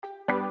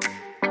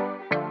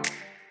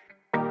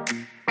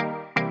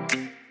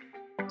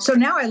So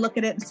now I look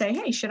at it and say,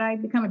 hey, should I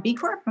become a B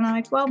Corp? And I'm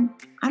like, well,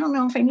 I don't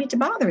know if I need to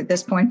bother at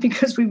this point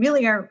because we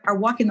really are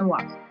walking the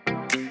walk.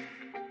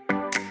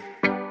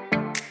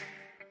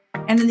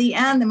 And in the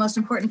end, the most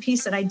important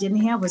piece that I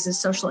didn't have was this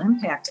social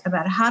impact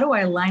about how do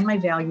I align my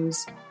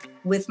values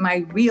with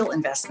my real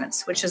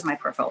investments, which is my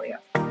portfolio.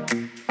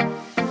 And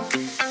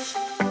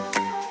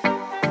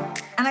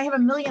I have a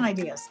million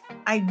ideas.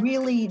 I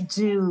really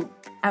do.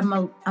 I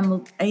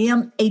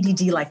am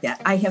ADD like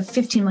that. I have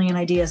 15 million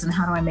ideas, and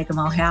how do I make them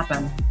all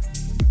happen?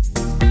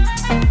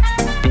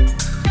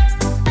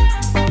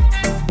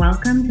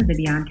 Welcome to the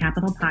Beyond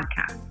Capital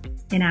podcast.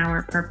 In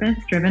our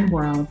purpose-driven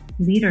world,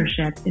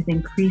 leadership is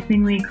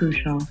increasingly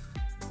crucial.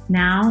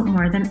 Now,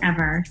 more than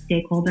ever,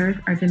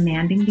 stakeholders are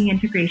demanding the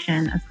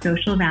integration of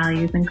social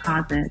values and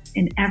causes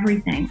in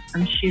everything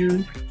from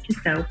shoes to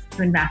soap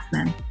to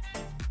investments.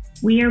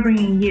 We are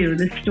bringing you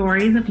the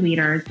stories of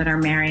leaders that are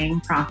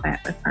marrying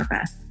profit with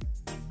purpose.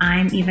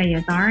 I'm Eva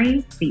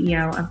Yazari,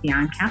 CEO of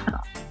Beyond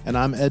Capital. And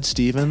I'm Ed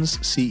Stevens,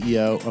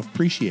 CEO of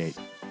Appreciate.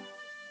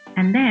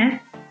 And this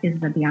is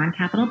the Beyond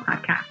Capital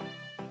podcast.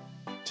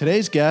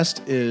 Today's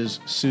guest is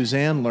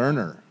Suzanne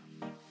Lerner.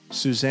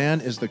 Suzanne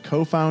is the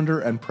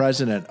co-founder and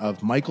president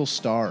of Michael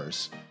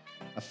Stars,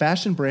 a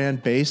fashion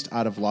brand based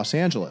out of Los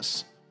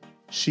Angeles.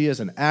 She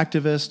is an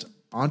activist,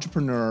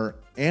 entrepreneur,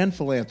 and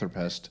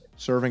philanthropist,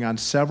 serving on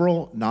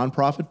several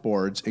nonprofit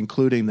boards,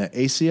 including the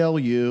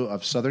ACLU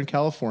of Southern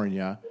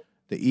California,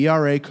 the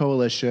ERA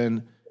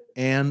Coalition,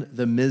 and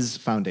the Ms.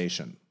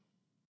 Foundation.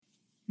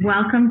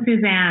 Welcome,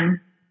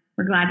 Suzanne.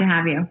 We're glad to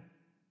have you.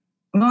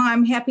 Well,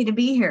 I'm happy to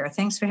be here.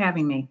 Thanks for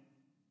having me.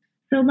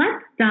 So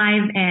let's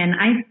dive in.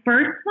 I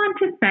first want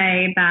to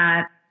say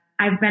that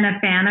I've been a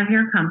fan of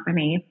your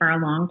company for a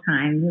long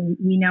time.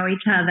 We know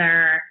each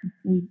other.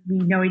 We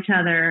know each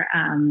other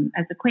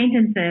as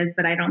acquaintances,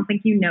 but I don't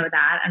think you know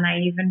that. And I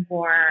even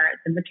wore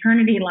the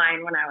maternity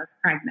line when I was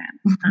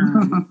pregnant.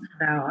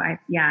 So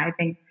I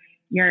think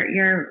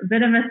you're a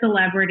bit of a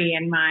celebrity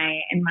in my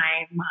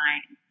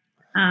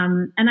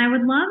mind. And I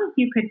would love if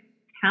you could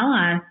tell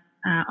us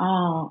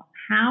all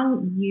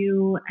how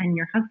you and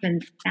your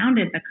husband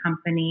founded the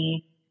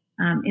company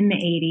in the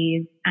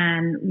 80s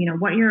and,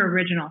 what your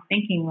original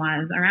thinking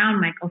was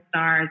around Michael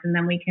Stars. And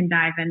then we can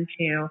dive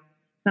into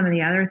some of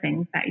the other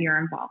things that you're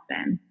involved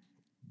in.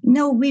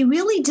 No, we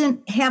really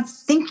didn't have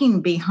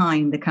thinking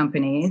behind the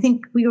company. I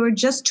think we were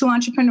just two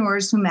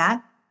entrepreneurs who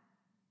met,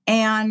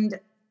 and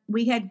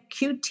we had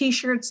cute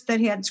T-shirts that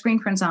had screen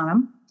prints on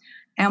them.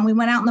 And we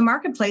went out in the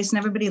marketplace and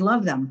everybody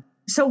loved them.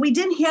 So we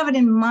didn't have it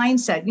in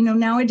mindset.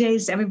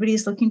 Nowadays,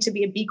 everybody's looking to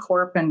be a B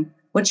Corp and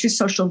what's your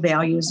social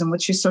values and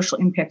what's your social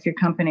impact for your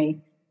company.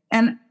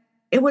 And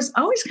it was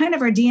always kind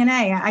of our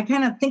DNA. I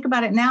kind of think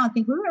about it now and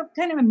think we were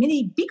kind of a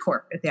mini B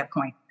Corp at that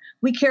point.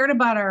 We cared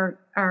about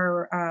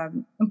our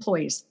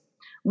employees.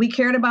 We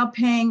cared about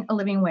paying a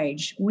living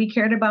wage. We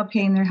cared about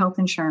paying their health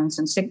insurance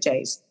and sick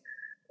days.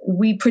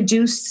 We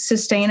produced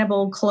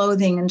sustainable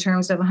clothing in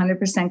terms of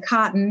 100%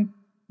 cotton,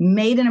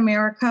 made in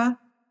America.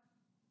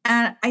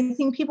 And I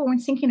think people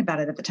weren't thinking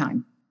about it at the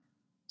time.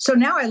 So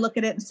now I look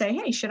at it and say,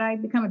 hey, should I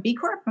become a B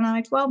Corp? And I'm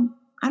like, well,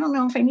 I don't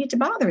know if I need to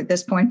bother at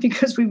this point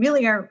because we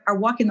really are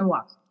walking the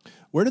walk.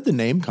 Where did the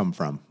name come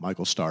from,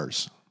 Michael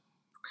Stars?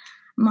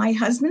 My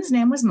husband's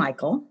name was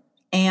Michael,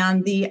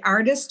 and the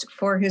artist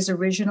for his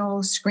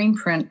original screen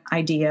print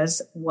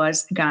ideas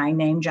was a guy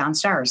named John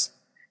Stars.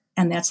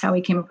 And that's how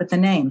he came up with the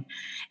name.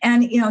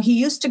 And, he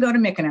used to go to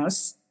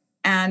Mykonos,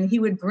 and he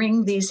would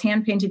bring these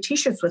hand-painted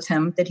T-shirts with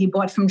him that he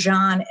bought from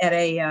John at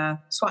a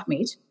swap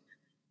meet.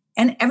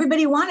 And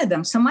everybody wanted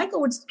them. So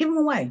Michael would give them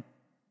away.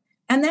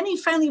 And then he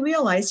finally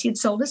realized he had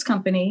sold his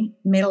company,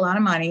 made a lot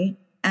of money,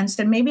 and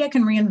said, maybe I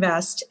can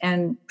reinvest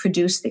and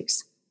produce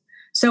these.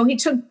 So he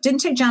didn't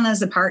take John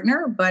as a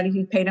partner, but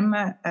he paid him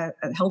a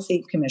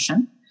healthy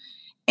commission.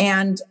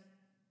 And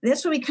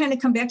that's where we kind of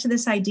come back to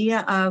this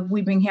idea of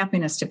we bring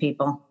happiness to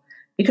people.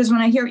 Because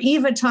when I hear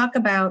Eva talk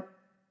about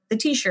the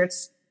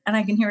T-shirts, and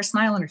I can hear a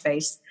smile on her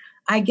face,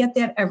 I get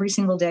that every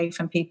single day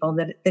from people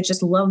that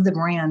just love the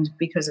brand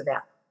because of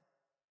that.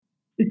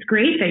 It's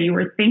great that you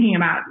were thinking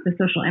about the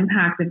social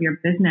impact of your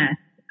business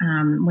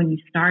when you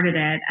started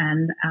it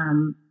and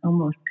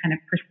almost kind of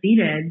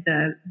preceded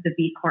the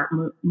B Corp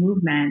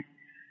movement.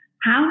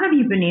 How have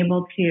you been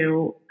able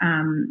to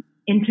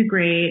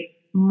integrate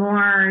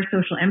more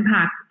social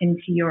impact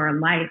into your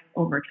life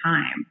over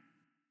time?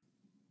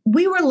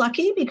 We were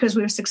lucky because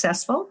we were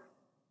successful.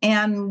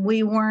 And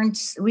we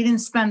didn't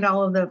spend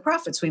all of the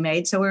profits we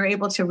made. So we were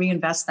able to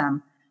reinvest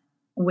them,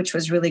 which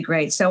was really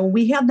great. So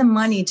we had the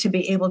money to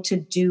be able to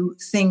do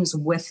things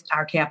with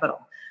our capital.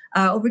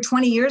 Over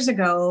 20 years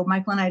ago,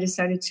 Michael and I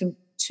decided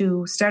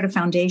to start a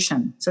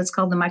foundation. So it's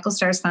called the Michael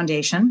Stars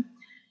Foundation.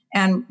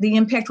 And the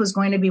impact was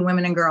going to be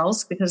women and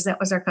girls because that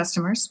was our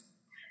customers.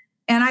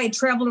 And I had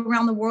traveled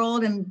around the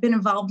world and been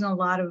involved in a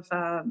lot of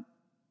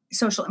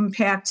social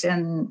impact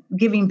and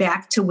giving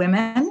back to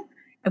women,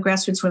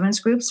 grassroots women's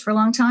groups for a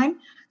long time.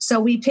 So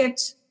we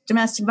picked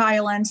domestic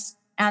violence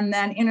and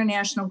then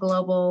international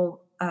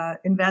global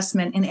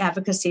investment in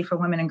advocacy for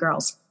women and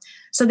girls.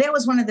 So that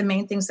was one of the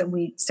main things that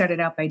we started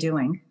out by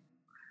doing.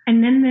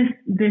 And then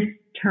this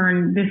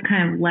kind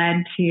of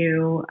led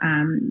to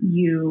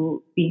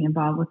you being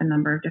involved with a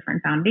number of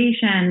different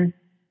foundations,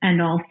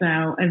 and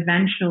also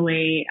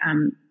eventually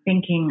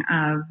thinking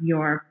of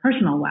your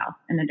personal wealth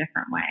in a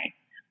different way.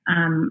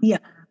 Yeah,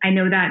 I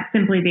know that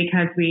simply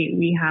because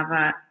we have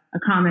a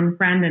common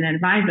friend and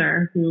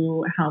advisor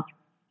who helps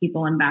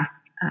people invest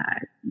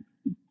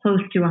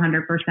close to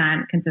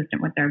 100%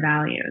 consistent with their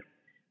values.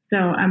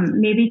 So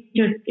maybe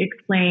just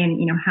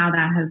explain, how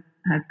that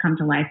has come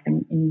to life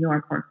in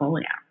your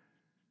portfolio.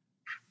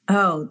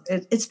 Oh,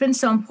 it's been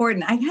so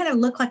important. I kind of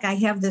look like I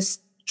have this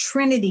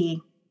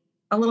trinity,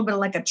 a little bit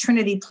like a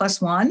trinity plus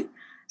one.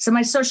 So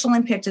my social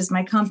impact is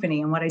my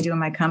company and what I do in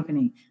my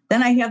company.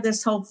 Then I have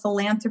this whole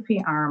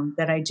philanthropy arm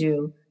that I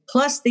do,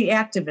 plus the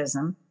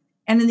activism.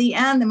 And in the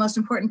end, the most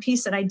important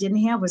piece that I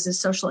didn't have was this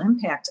social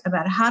impact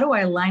about how do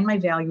I align my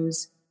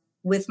values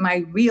with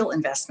my real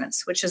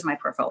investments, which is my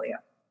portfolio.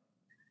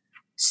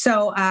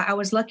 So I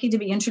was lucky to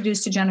be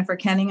introduced to Jennifer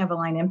Kenning of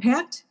Align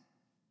Impact.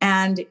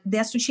 And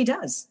that's what she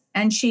does.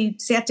 And she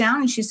sat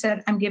down and she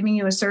said, I'm giving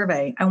you a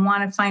survey. I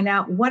want to find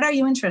out, what are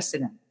you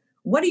interested in?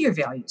 What are your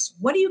values?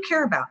 What do you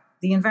care about?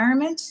 The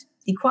environment,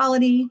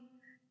 equality,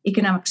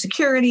 economic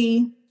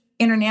security,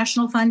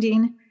 international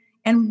funding.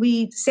 And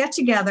we sat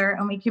together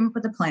and we came up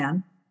with a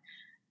plan.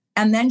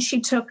 And then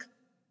she took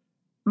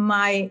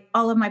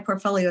all of my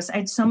portfolios. I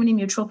had so many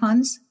mutual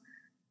funds.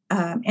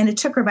 And it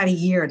took her about a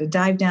year to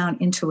dive down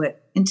into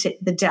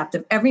the depth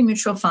of every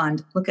mutual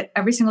fund, look at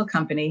every single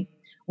company.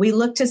 We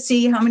looked to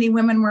see how many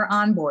women were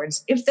on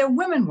boards, if their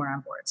women were on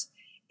boards,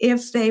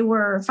 if they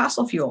were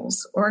fossil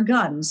fuels or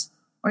guns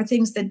or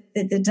things that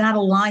did not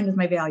align with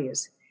my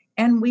values.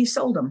 And we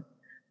sold them.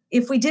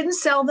 If we didn't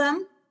sell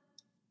them,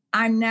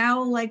 I'm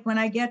now like, when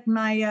I get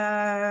my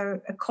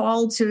a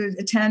call to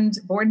attend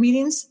board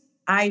meetings,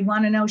 I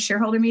want to know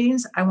shareholder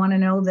meetings. I want to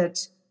know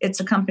that it's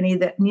a company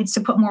that needs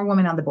to put more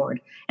women on the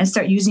board and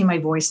start using my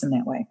voice in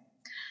that way.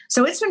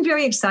 So it's been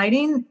very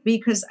exciting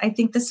because I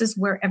think this is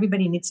where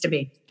everybody needs to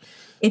be.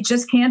 It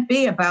just can't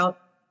be about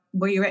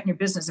where you're at in your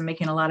business and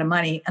making a lot of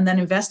money and then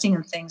investing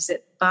in things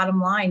that, bottom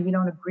line, we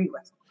don't agree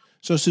with.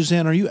 So,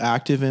 Suzanne, are you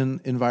active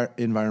in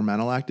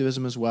environmental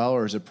activism as well,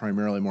 or is it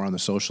primarily more on the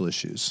social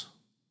issues?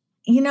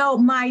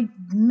 My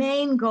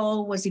main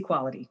goal was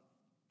equality.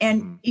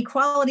 And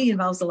equality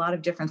involves a lot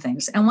of different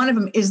things. And one of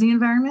them is the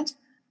environment.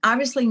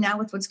 Obviously, now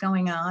with what's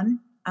going on,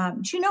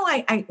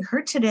 I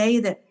heard today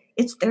that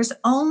there's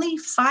only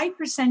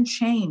 5%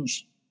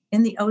 change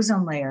in the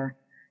ozone layer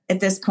at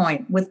this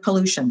point with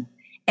pollution.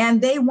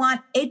 And they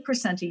want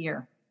 8% a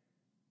year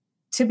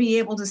to be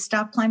able to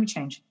stop climate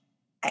change.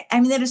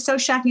 I mean, that is so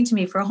shocking to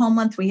me. For a whole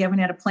month, we haven't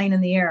had a plane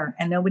in the air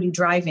and nobody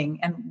driving,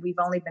 and we've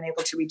only been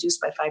able to reduce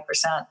by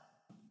 5%.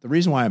 The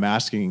reason why I'm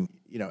asking,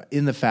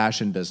 in the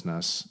fashion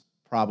business,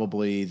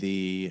 probably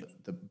the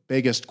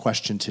biggest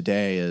question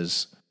today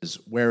is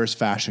where is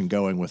fashion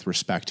going with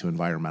respect to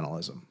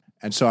environmentalism?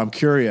 And so I'm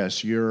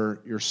curious,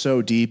 you're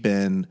so deep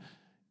in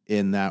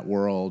that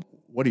world.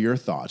 What are your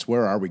thoughts?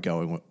 Where are we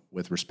going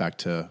with respect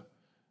to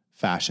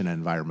fashion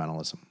and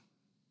environmentalism?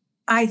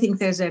 I think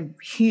there's a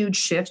huge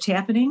shift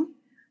happening.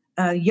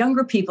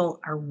 Younger people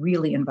are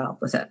really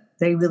involved with it.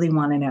 They really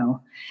want to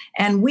know.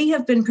 And we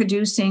have been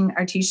producing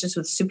our t-shirts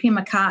with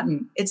Supima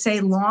cotton. It's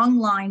a long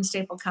line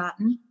staple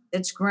cotton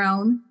that's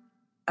grown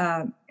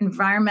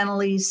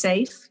environmentally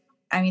safe.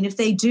 I mean, if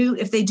they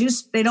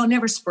don't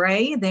never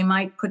spray. They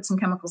might put some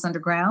chemicals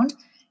underground.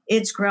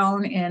 It's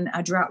grown in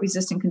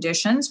drought-resistant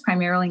conditions,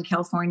 primarily in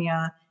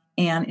California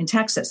and in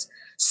Texas.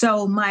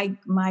 So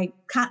my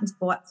cotton's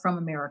bought from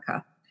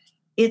America.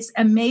 It's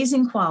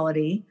amazing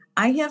quality.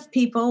 I have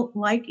people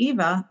like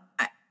Eva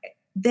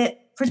that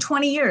for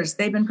 20 years,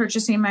 they've been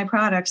purchasing my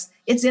products.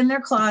 It's in their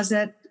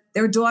closet.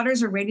 Their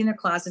daughters are raiding their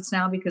closets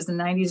now because the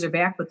 90s are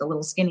back with the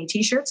little skinny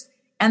t-shirts.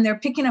 And they're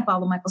picking up all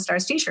the Michael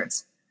Stars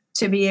t-shirts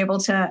to be able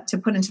to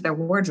put into their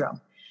wardrobe.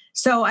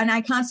 So, and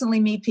I constantly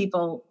meet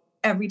people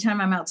every time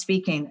I'm out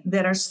speaking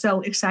that are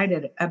so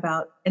excited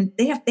about, and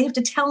they have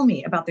to tell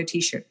me about their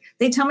t-shirt.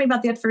 They tell me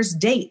about that first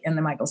date in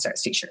the Michael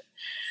Stars t-shirt.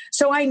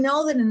 So I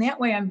know that in that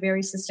way, I'm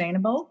very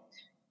sustainable.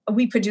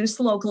 We produce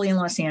locally in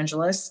Los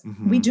Angeles.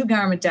 Mm-hmm. We do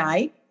garment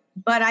dye,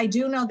 but I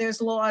do know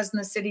there's laws in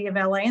the city of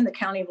LA and the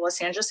county of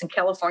Los Angeles and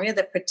California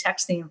that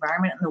protects the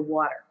environment and the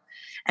water.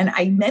 And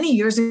many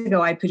years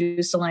ago, I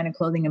produced a line of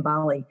clothing in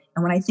Bali.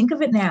 And when I think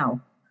of it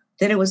now,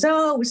 that it was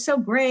so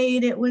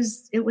great. It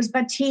was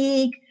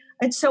batik.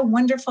 It's so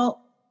wonderful.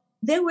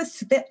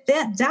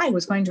 That dye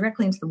was going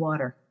directly into the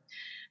water.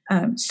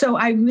 So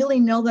I really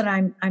know that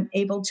I'm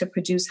able to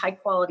produce high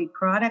quality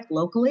product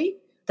locally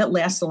that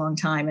lasts a long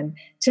time. And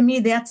to me,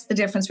 that's the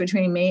difference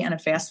between me and a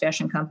fast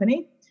fashion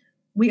company.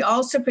 We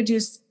also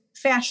produce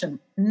fashion,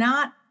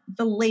 not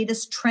the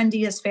latest,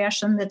 trendiest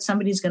fashion that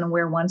somebody's going to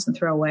wear once and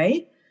throw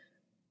away.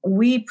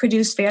 We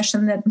produce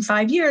fashion that in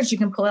 5 years, you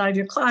can pull it out of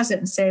your closet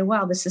and say,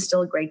 wow, this is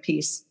still a great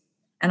piece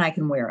and I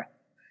can wear it.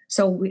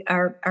 So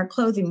our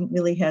clothing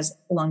really has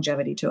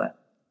longevity to it.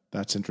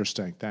 That's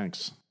interesting.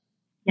 Thanks.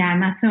 Yeah,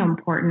 and that's so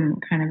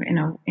important kind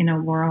of in a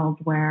world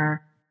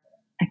where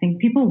I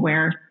think people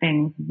wear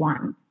things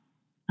once,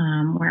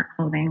 wear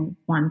clothing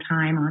one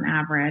time on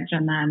average,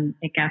 and then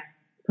it gets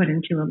put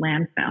into a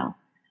landfill.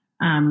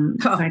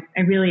 So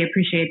I really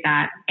appreciate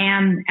that,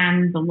 and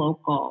the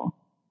local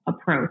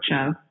approach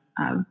of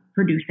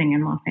producing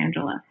in Los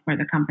Angeles where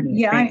the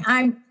company is based.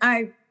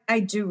 I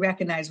do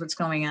recognize what's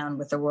going on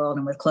with the world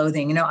and with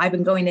clothing. You know, I've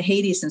been going to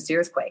Haiti since the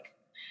earthquake,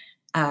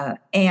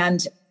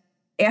 and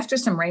after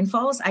some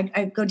rainfalls,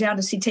 I go down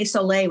to Cité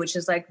Soleil, which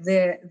is like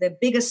the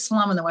biggest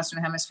slum in the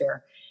Western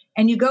Hemisphere.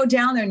 And you go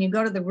down there and you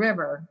go to the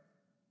river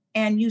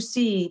and you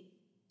see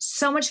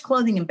so much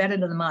clothing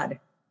embedded in the mud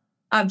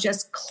of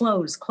just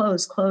clothes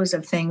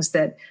of things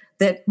that,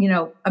 you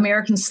know,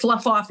 Americans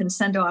slough off and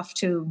send off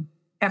to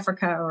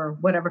Africa or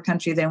whatever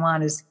country they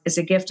want as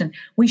a gift. And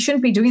we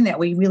shouldn't be doing that.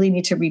 We really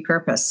need to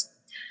repurpose.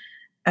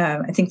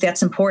 I think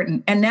that's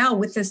important. And now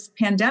with this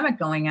pandemic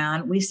going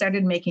on, we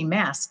started making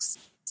masks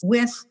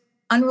with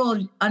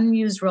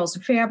unused rolls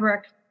of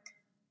fabric,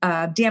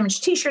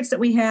 damaged T-shirts that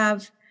we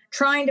have,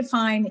 trying to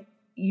find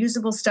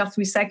usable stuff,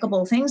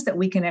 recyclable things that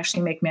we can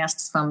actually make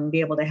masks from and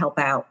be able to help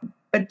out.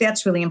 But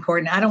that's really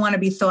important. I don't want to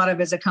be thought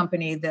of as a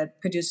company that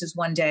produces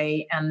one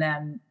day and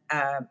then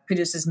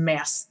produces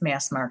mass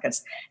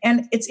markets.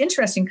 And it's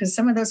interesting because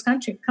some of those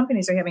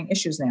companies are having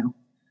issues now.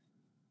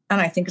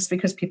 And I think it's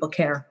because people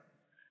care.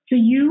 So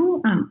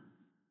you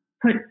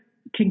put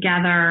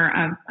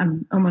together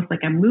almost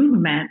like a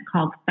movement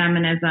called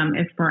Feminism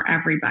is for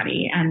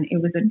Everybody. And it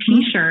was a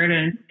T-shirt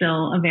and it's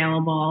still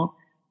available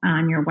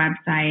on your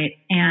website.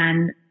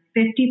 And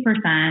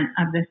 50%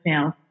 of the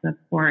sales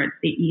support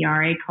the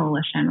ERA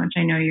Coalition, which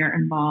I know you're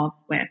involved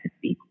with. It's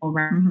the Equal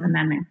Rights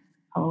Amendment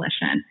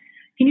Coalition.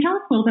 Can you tell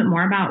us a little bit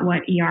more about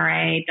what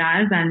ERA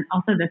does and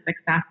also the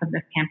success of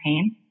this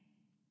campaign?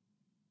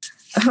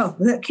 Oh,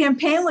 the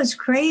campaign was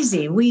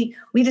crazy. We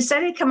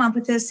decided to come up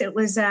with this. It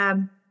was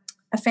a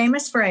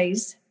famous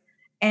phrase,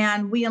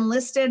 and we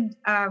enlisted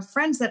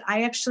friends that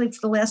I actually,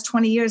 for the last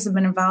 20 years, have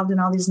been involved in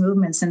all these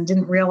movements and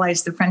didn't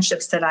realize the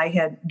friendships that I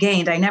had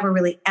gained. I never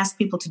really asked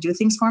people to do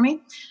things for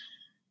me,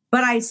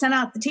 but I sent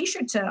out the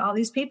T-shirt to all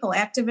these people,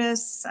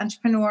 activists,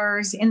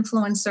 entrepreneurs,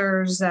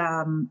 influencers,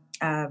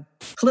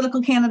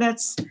 political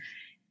candidates,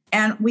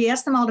 and we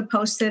asked them all to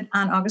post it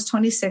on August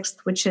 26th,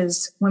 which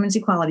is Women's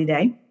Equality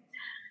Day,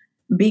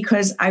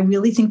 because I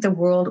really think the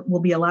world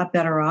will be a lot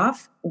better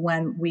off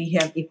when we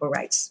have equal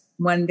rights,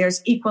 when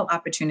there's equal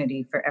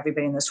opportunity for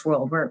everybody in this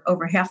world. We're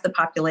over half the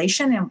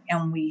population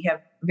and we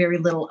have very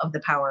little of the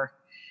power.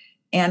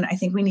 And I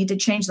think we need to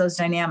change those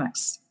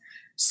dynamics.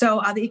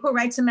 So the Equal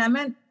Rights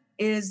Amendment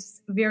is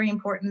very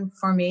important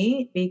for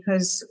me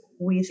because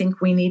we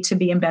think we need to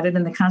be embedded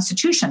in the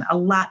Constitution. A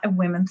lot of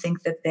women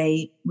think that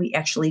we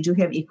actually do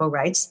have equal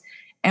rights,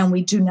 and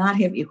we do not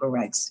have equal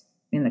rights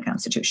in the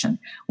Constitution.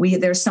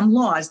 There's some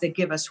laws that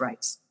give us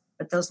rights,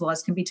 but those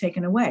laws can be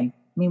taken away.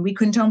 I mean, we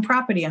couldn't own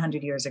property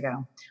 100 years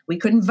ago. We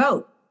couldn't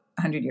vote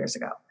 100 years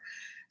ago.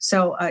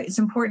 So it's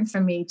important for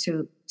me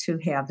to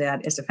have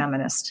that as a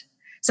feminist.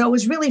 So it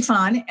was really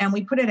fun, and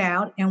we put it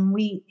out, and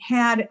we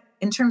had,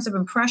 in terms of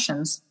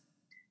impressions,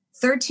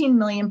 13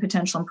 million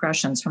potential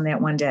impressions from that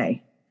one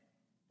day.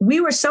 We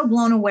were so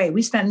blown away.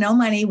 We spent no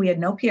money. We had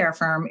no PR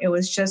firm. It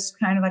was just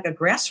kind of like a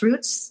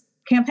grassroots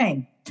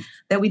campaign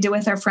that we did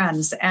with our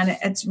friends. And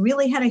it's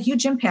really had a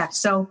huge impact.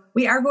 So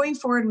we are going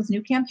forward with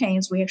new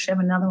campaigns. We actually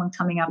have another one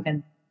coming up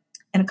in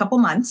a couple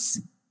months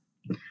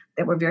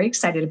that we're very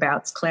excited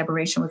about. It's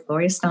collaboration with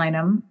Gloria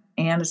Steinem,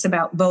 and it's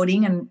about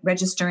voting and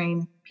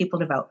registering people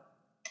to vote.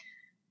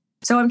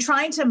 So I'm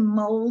trying to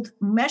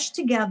mesh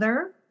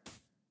together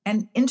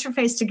and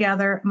interface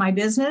together my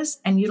business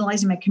and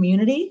utilizing my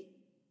community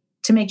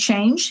to make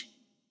change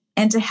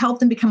and to help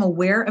them become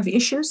aware of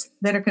issues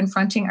that are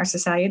confronting our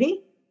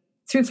society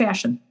through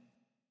fashion.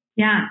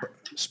 Yeah.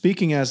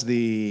 Speaking as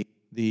the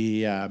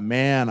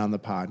man on the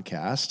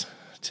podcast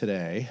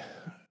today,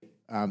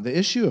 the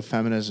issue of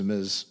feminism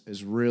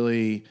is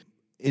really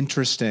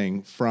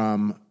interesting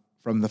from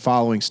the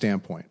following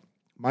standpoint.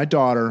 My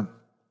daughter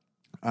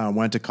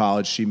went to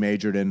college. She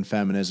majored in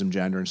feminism,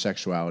 gender, and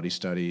sexuality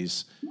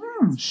studies.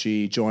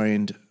 She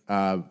joined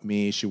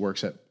me. She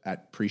works at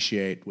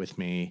Appreciate with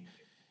me.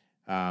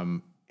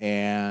 From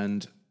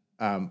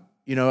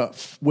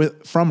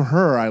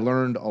her, I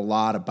learned a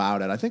lot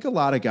about it. I think a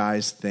lot of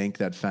guys think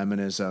that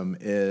feminism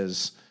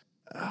is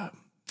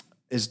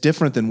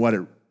different than what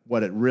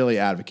it really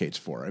advocates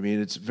for. I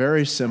mean, it's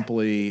very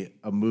simply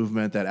a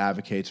movement that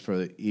advocates for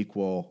the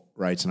equal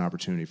rights and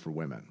opportunity for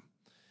women.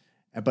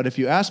 But if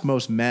you ask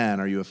most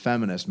men, are you a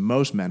feminist?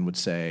 Most men would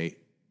say,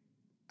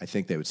 I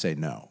think they would say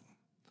no.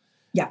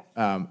 Yeah.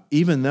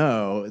 Even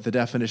though the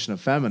definition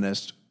of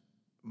feminist,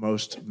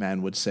 most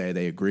men would say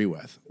they agree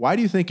with. Why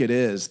do you think it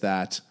is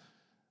that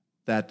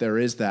there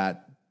is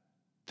that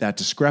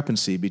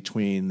discrepancy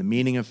between the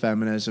meaning of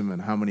feminism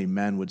and how many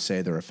men would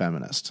say they're a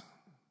feminist?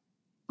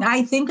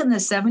 I think in the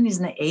 70s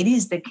and the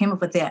 80s, they came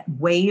up with that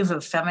wave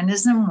of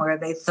feminism where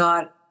they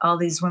thought all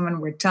these women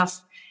were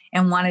tough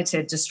and wanted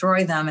to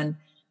destroy them. And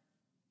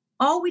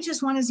all we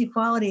just want is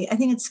equality. I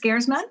think it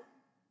scares men.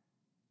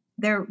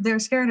 They're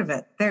scared of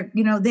it.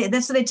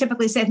 That's what they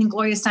typically say. I think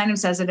Gloria Steinem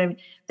says it. And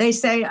they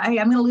say, I'm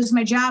going to lose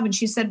my job. And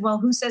she said, well,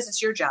 who says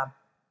it's your job?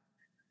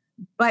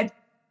 But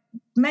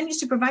men used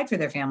to provide for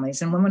their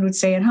families and women would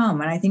stay at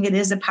home. And I think it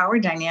is a power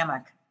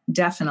dynamic,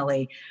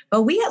 definitely.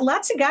 But we had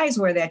lots of guys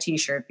wear that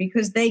t-shirt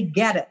because they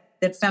get it,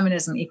 that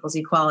feminism equals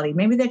equality.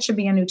 Maybe that should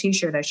be a new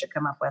t-shirt I should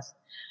come up with.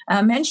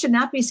 Men should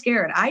not be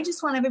scared. I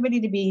just want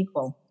everybody to be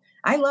equal.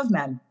 I love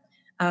men.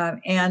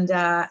 And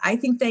I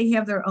think they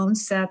have their own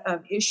set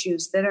of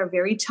issues that are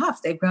very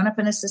tough. They've grown up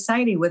in a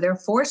society where they're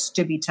forced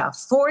to be tough,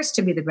 forced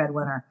to be the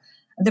breadwinner.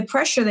 The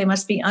pressure they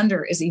must be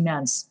under is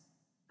immense.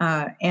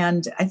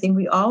 And I think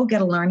we all got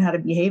to learn how to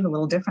behave a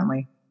little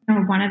differently. So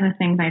one of the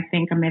things I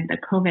think amid the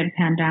COVID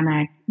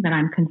pandemic that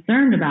I'm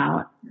concerned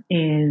about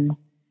is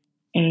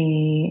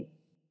a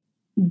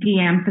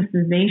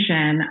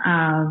de-emphasization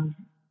of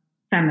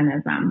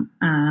feminism,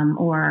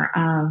 or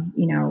of,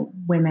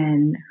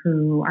 women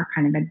who are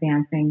kind of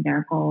advancing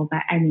their goals.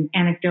 I mean,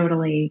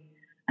 anecdotally,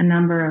 a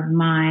number of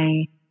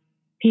my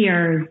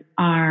peers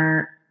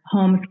are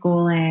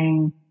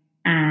homeschooling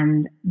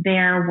and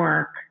their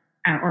work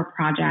or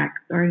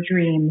projects or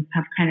dreams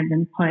have kind of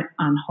been put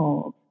on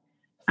hold.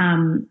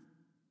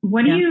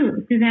 What do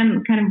you,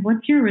 Suzanne,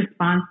 what's your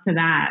response to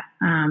that?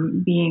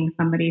 Being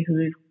somebody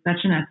who's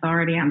such an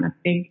authority on the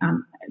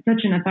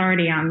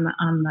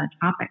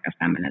topic of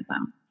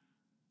feminism?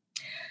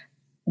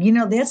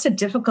 That's a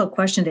difficult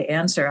question to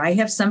answer. I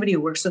have somebody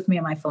who works with me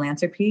in my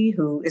philanthropy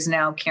who is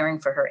now caring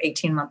for her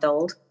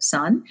 18-month-old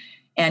son,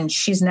 and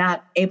she's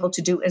not able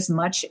to do as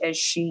much as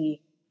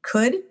she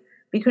could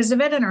because of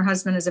it. And her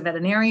husband is a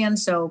veterinarian,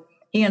 so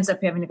he ends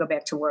up having to go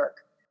back to work.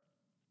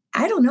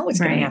 I don't know what's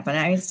going to happen.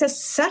 It's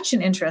just such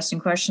an interesting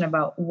question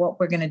about what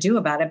we're going to do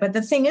about it. But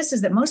the thing is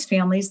that most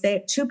families,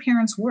 two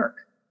parents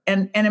work.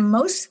 And in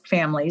most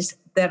families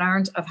that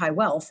aren't of high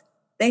wealth,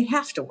 they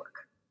have to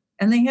work.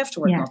 And they have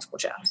to work multiple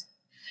jobs.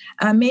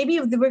 Maybe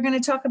we're going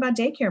to talk about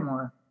daycare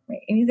more.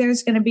 Maybe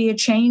there's going to be a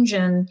change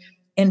in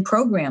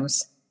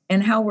programs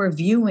and how we're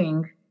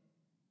viewing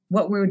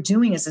what we're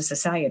doing as a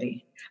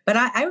society. But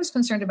I was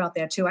concerned about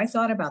that too. I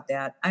thought about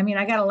that. I mean,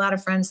 I got a lot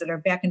of friends that are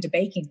back into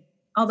baking,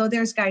 although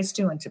there's guys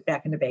too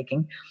back into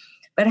baking.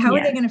 But how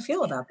are they going to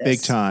feel about this?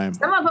 Big time.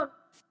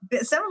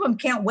 Some of them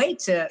can't wait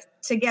to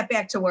get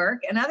back to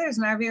work, and others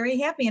are very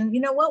happy. And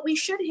you know what? We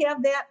should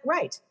have that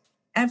right.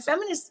 And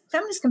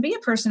feminists can be a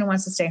person who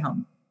wants to stay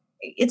home.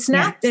 It's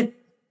not that.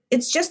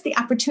 It's just the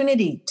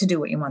opportunity to do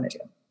what you want to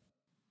do.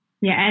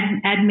 Yeah,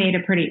 Ed made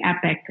a pretty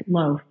epic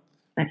loaf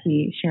that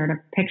he shared a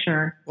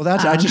picture. Well,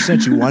 I just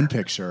sent you one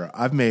picture.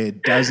 I've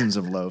made dozens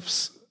of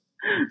loaves.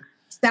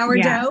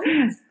 Sourdough.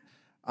 Yeah.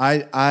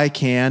 I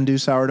can do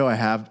sourdough.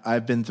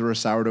 I've been through a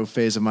sourdough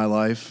phase of my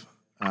life,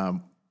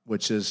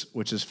 which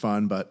is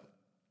fun. But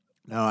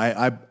no,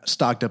 I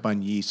stocked up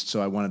on yeast,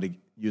 so I wanted to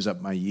use up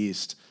my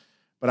yeast.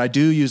 But I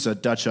do use a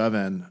Dutch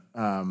oven,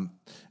 and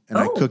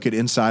I cook it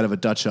inside of a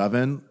Dutch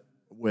oven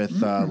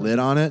with a lid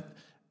on it,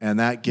 and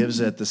that gives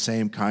it the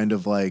same kind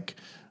of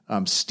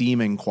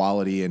steaming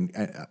quality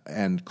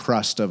and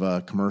crust of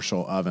a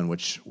commercial oven,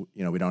 which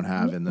we don't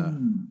have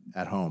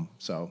at home.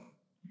 So.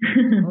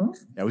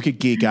 Yeah, we could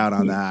geek out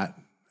on that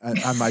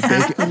on my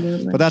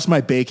baking, but that's my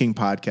baking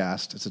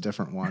podcast. It's a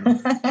different one.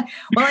 Well,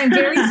 it's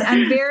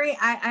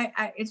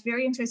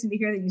very interesting to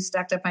hear that you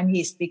stocked up on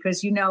yeast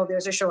because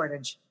there's a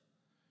shortage.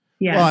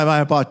 Yeah. Well,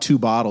 I bought 2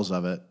 bottles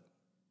of it.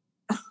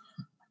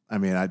 I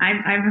mean,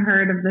 I've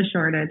heard of the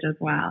shortage as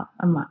well.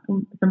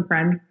 Some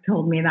friends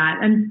told me that.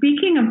 And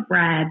speaking of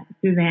bread,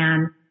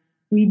 Suzanne,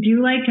 we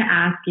do like to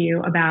ask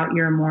you about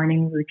your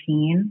morning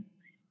routine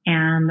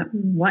and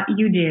what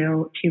you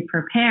do to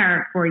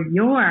prepare for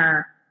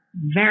your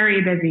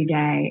very busy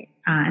day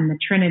and the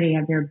trinity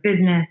of your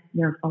business,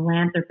 your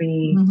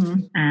philanthropy,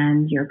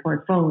 and your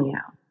portfolio.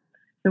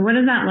 So what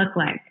does that look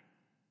like?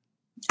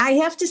 I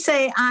have to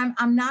say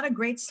I'm not a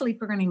great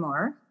sleeper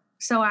anymore.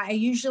 So I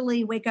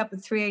usually wake up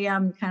at 3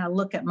 a.m., kind of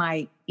look at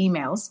my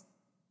emails.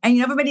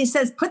 And everybody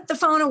says, put the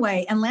phone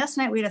away. And last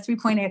night we had a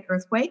 3.8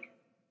 earthquake,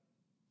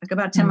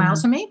 about 10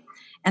 miles from me.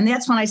 And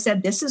that's when I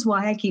said, this is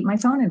why I keep my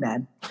phone in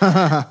bed.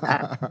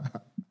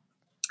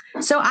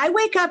 So I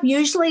wake up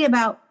usually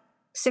about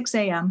 6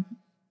 a.m.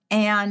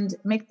 and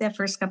make that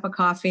first cup of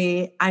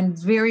coffee. I'm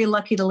very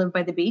lucky to live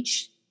by the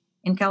beach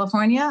in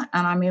California,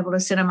 and I'm able to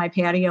sit on my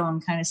patio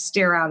and kind of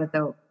stare out at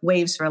the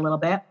waves for a little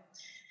bit.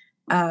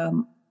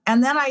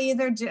 And then I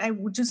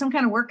do some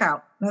kind of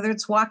workout, whether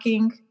it's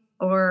walking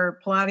or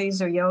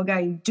Pilates or yoga.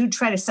 I do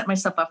try to set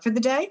myself up for the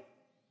day.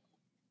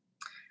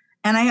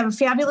 And I have a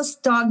fabulous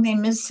dog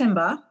named Ms.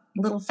 Simba,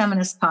 little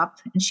feminist pup,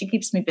 and she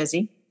keeps me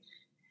busy.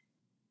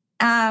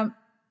 And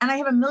I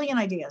have a million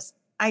ideas.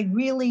 I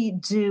really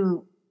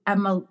do. I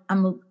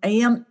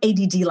am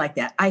ADD like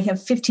that. I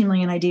have 15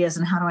 million ideas,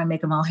 and how do I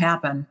make them all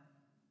happen?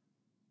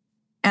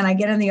 And I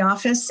get in the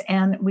office,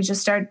 and we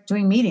just start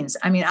doing meetings.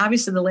 I mean,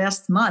 obviously, the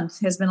last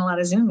month has been a lot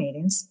of Zoom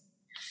meetings.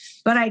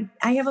 But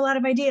I have a lot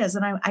of ideas,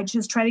 and I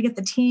just try to get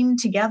the team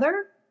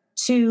together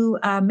to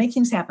make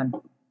things happen.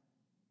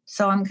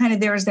 So I'm kind of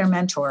there as their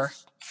mentor.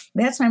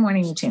 That's my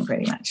morning routine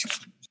pretty much.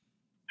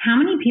 How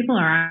many people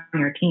are on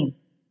your team?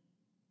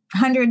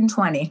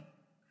 120.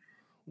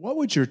 What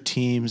would your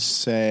team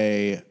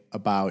say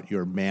about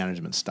your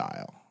management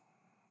style?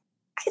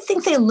 I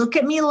think they look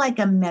at me like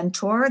a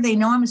mentor. They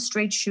know I'm a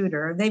straight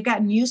shooter. They've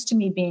gotten used to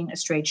me being a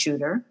straight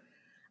shooter.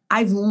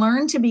 I've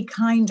learned to be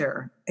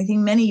kinder. I think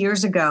many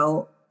years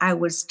ago, I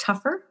was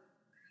tougher.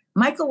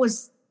 Michael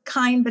was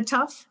kind but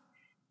tough,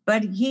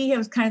 but he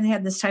has kind of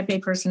had this type A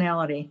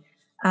personality.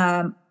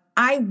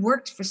 I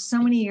worked for so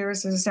many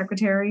years as a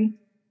secretary.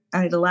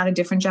 I had a lot of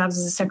different jobs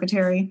as a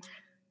secretary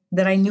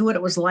that I knew what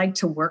it was like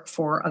to work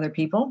for other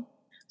people.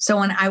 So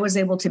when I was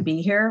able to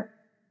be here,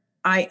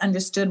 I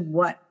understood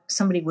what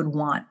somebody would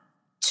want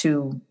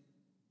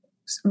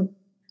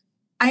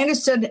I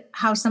understood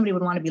how somebody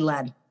would want to be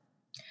led.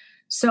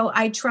 So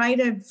I try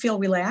to feel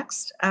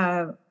relaxed.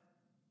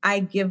 I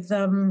give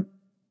them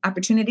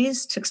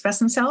opportunities to express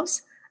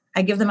themselves.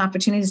 I give them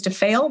opportunities to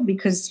fail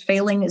because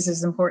failing is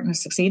as important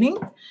as succeeding,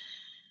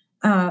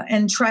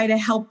 and try to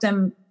help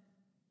them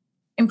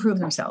improve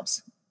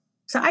themselves.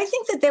 So I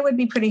think that they would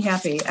be pretty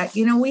happy.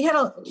 When we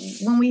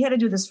had to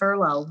do this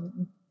furlough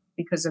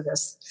because of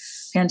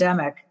this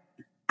pandemic,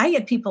 I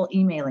had people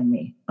emailing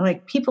me,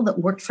 like people that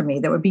worked for me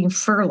that were being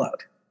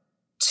furloughed,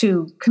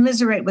 to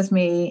commiserate with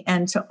me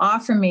and to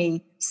offer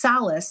me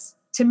solace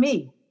to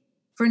me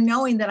for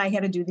knowing that I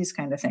had to do these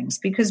kind of things,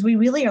 because we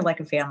really are like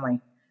a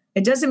family.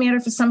 It doesn't matter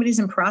if somebody's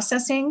in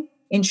processing,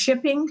 in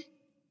shipping,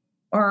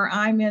 or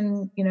I'm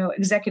in,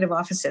 executive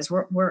offices.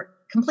 We're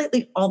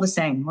completely all the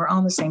same. We're all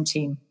on the same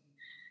team.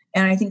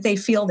 And I think they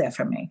feel that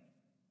from me.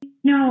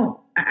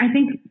 No, I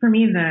think for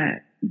me,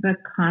 the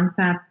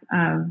concept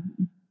of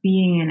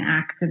being an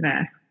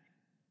activist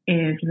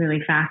is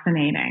really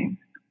fascinating,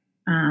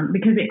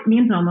 because it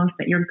means almost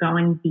that you're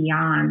going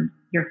beyond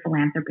your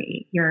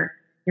philanthropy. You're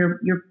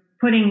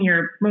putting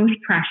your most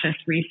precious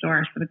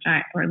resource,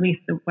 or at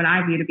least what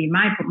I view to be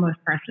my most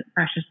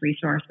precious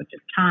resource, which is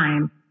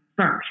time,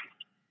 first,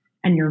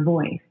 and your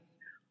voice.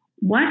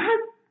 What has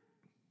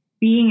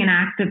being an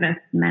activist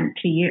meant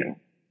to you?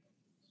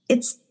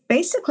 It's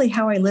basically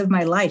how I live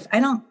my life. I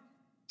don't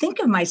think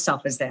of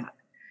myself as that.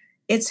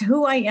 It's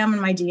who I am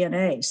in my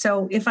DNA.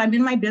 So if I'm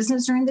in my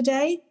business during the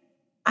day,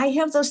 I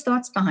have those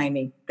thoughts behind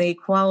me: the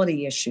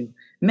equality issue,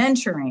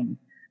 mentoring,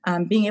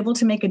 being able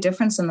to make a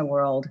difference in the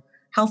world,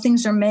 how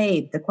things are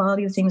made, the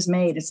quality of things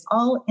made. It's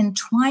all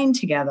entwined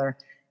together,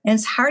 and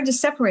it's hard to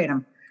separate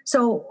them.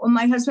 So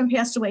my husband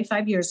passed away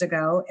 5 years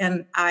ago,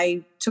 and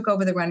I took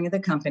over the running of the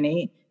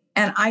company.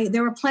 And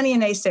there were plenty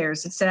of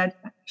naysayers that said,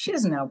 she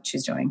doesn't know what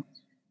she's doing.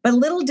 But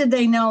little did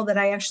they know that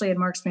I actually had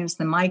more experience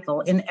than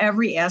Michael in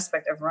every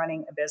aspect of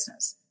running a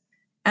business.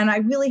 And I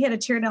really had to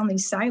tear down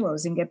these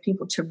silos and get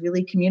people to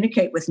really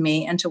communicate with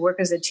me and to work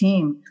as a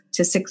team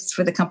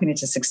for the company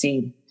to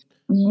succeed.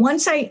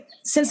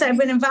 Since I've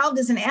been involved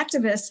as an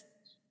activist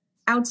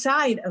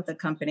outside of the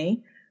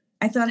company,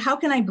 I thought, how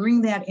can I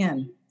bring that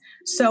in?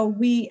 So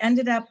we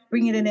ended up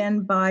bringing it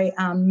in by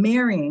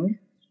marrying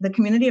the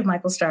community of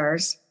Michael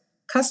Stars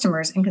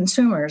customers and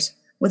consumers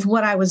with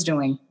what I was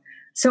doing.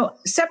 So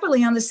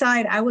separately on the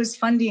side, I was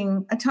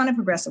funding a ton of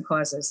progressive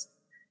causes.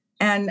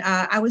 And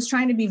I was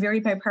trying to be very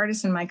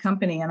bipartisan in my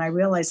company. And I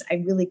realized I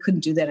really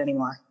couldn't do that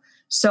anymore.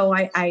 So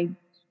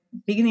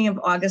beginning of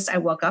August, I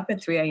woke up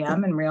at 3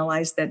 a.m. and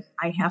realized that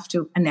I have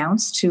to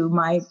announce to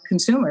my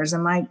consumers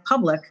and my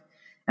public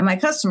and my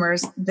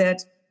customers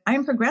that I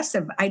am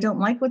progressive. I don't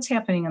like what's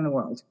happening in the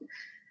world.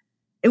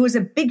 It was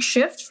a big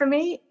shift for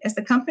me as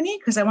the company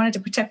because I wanted to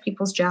protect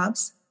people's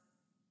jobs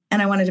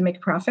and I wanted to make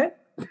a profit.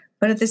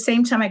 But at the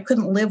same time, I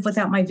couldn't live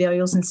without my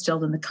values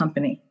instilled in the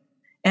company.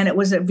 And it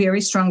was a very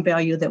strong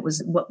value that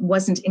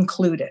wasn't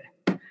included.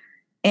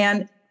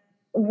 And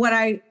what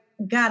I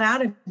got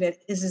out of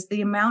it is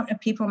the amount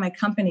of people in my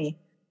company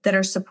that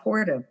are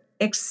supportive,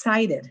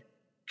 excited,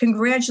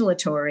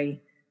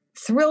 congratulatory,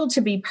 thrilled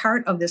to be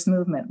part of this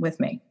movement with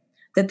me,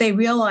 that they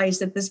realize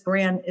that this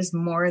brand is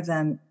more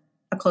than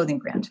a clothing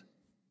brand.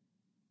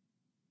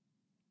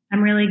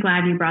 I'm really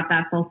glad you brought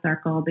that full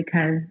circle,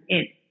 because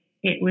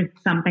it was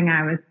something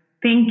I was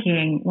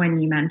thinking when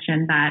you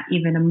mentioned that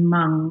even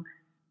among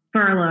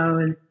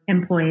furloughs,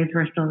 employees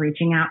were still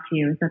reaching out to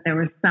you, that there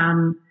was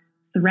some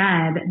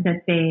thread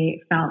that they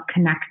felt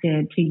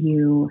connected to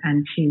you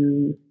and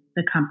to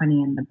the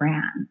company and the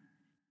brand.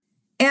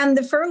 And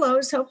the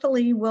furloughs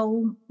hopefully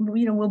will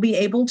be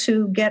able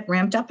to get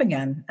ramped up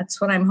again. That's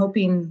what I'm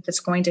hoping that's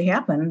going to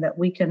happen, that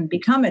we can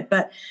become it.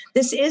 But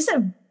this is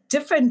a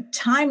different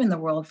time in the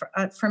world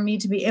for me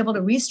to be able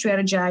to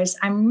re-strategize.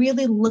 I'm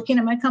really looking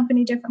at my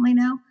company differently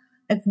now.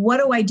 Like, what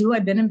do I do?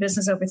 I've been in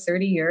business over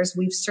 30 years.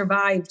 We've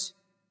survived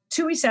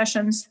 2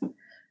 recessions,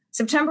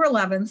 September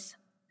 11th,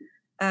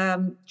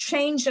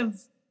 change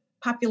of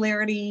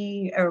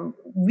popularity,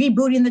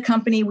 rebooting the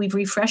company. We've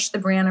refreshed the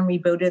brand and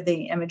rebooted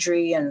the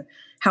imagery and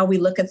how we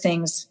look at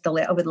things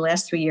over the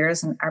last 3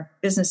 years. And our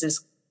business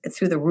is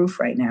through the roof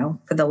right now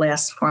for the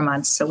last 4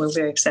 months. So we're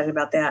very excited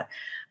about that.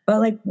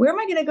 But where am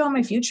I going to go in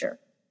my future?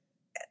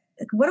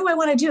 what do I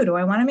want to do? Do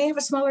I want to maybe have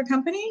a smaller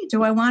company?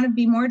 Do I want to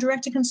be more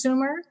direct to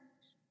consumer?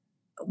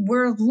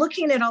 We're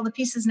looking at all the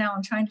pieces now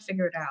and trying to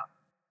figure it out.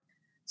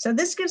 So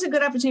this gives a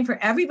good opportunity for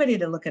everybody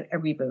to look at a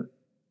reboot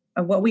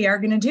of what we are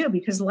going to do,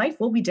 because life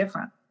will be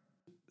different.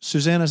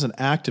 Suzanne, as an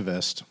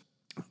activist,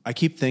 I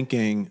keep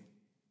thinking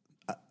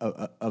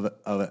of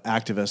an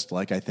activist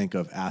like I think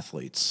of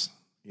athletes,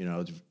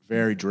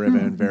 very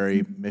driven,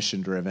 very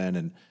mission driven.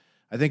 And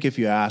I think if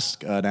you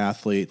ask an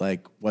athlete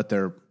like what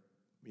their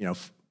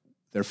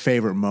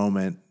favorite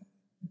moment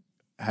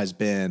has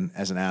been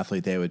as an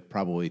athlete, they would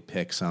probably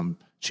pick some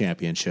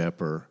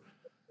championship or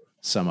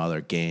some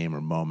other game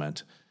or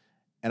moment.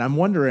 And I'm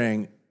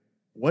wondering,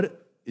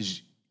 what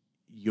is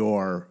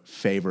your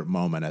favorite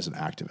moment as an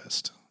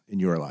activist in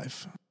your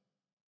life?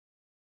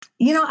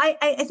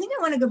 I think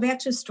I want to go back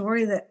to a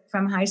story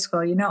from high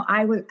school.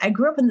 I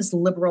grew up in this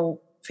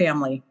liberal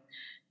family,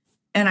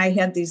 and I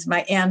had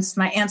my aunts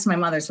and my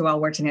mothers who all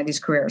worked and had these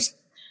careers.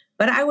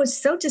 But I was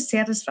so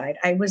dissatisfied.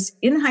 I was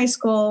in high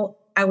school.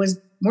 I was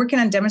working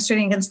on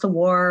demonstrating against the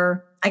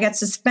war. I got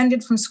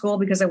suspended from school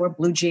because I wore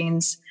blue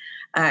jeans.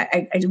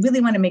 I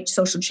really want to make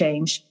social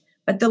change.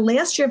 But the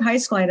last year of high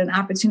school, I had an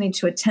opportunity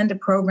to attend a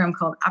program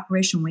called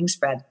Operation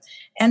Wingspread.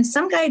 And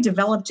some guy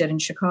developed it in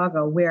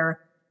Chicago, where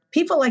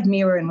people like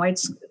me were in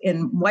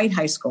white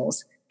high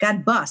schools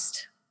got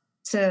bused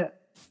to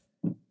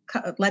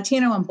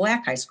Latino and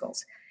Black high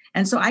schools.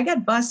 And so I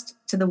got bused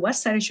to the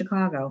west side of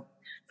Chicago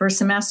for a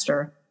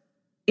semester.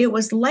 It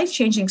was a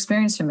life-changing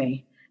experience for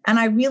me. And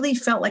I really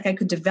felt like I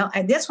could develop.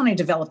 That's when I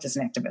developed as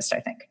an activist, I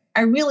think.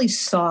 I really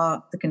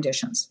saw the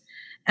conditions.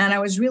 And I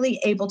was really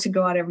able to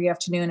go out every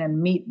afternoon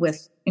and meet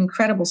with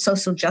incredible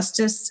social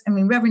justice. I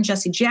mean, Reverend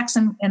Jesse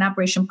Jackson and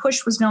Operation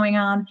Push was going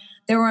on.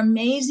 There were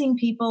amazing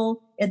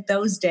people at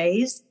those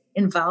days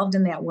involved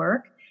in that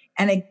work.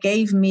 And it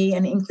gave me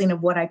an inkling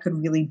of what I could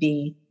really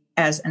be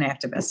as an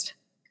activist.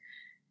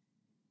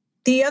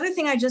 The other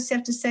thing I just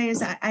have to say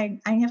is I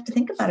have to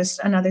think about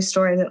another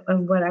story of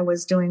what I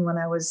was doing when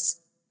I was,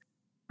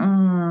 I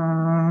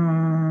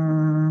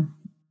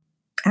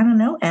don't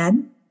know,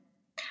 Ed.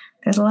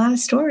 There's a lot of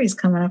stories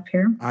coming up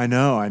here. I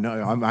know.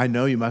 I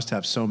know you must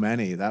have so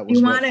many. That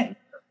was I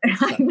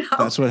know.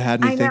 That's what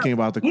had me thinking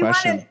about the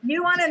question.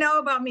 You want to know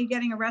about me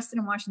getting arrested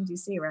in Washington,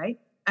 D.C., right?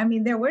 I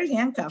mean, there were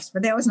handcuffs,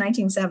 but that was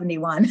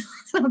 1971.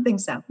 I don't think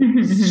so.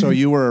 So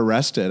you were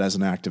arrested as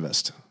an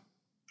activist?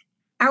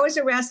 I was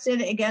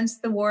arrested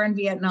against the war in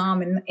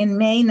Vietnam in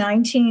May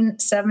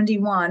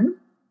 1971.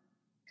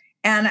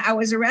 And I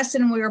was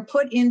arrested, and we were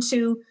put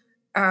into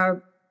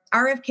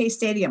RFK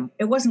Stadium.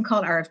 It wasn't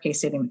called RFK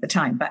Stadium at the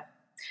time, but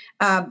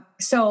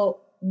so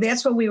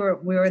that's what we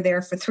were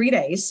there for 3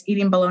 days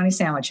eating bologna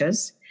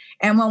sandwiches.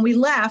 And when we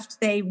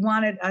left, they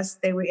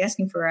were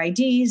asking for our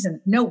IDs, and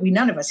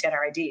none of us had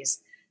our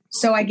IDs.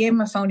 So I gave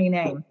them a phony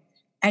name.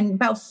 And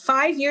about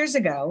 5 years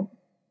ago,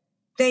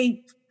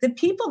 the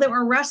people that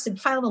were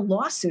arrested filed a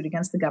lawsuit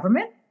against the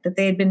government that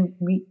they had been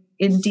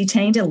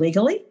detained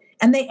illegally.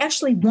 And they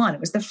actually won. It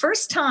was the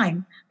first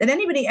time that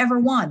anybody ever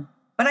won.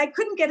 But I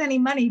couldn't get any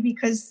money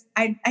because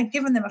I'd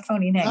given them a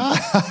phony name.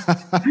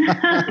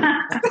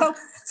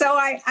 so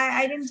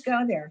I didn't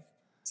go there.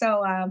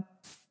 So,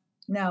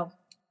 no.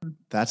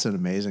 That's an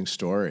amazing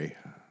story.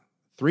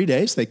 3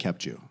 days they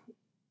kept you?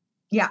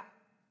 Yeah.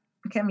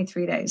 It kept me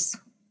 3 days.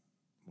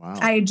 Wow.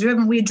 We had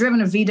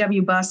driven a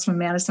VW bus from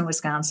Madison,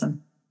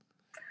 Wisconsin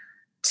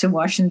to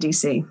Washington,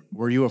 D.C.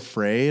 Were you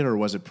afraid, or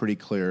was it pretty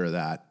clear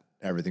that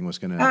everything was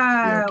going to be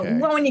okay?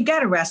 Well, when you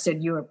got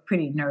arrested, you were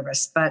pretty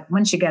nervous. But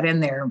once you got in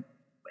there,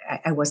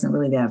 I wasn't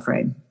really that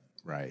afraid.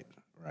 Right.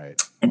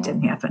 It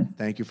didn't happen.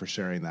 Thank you for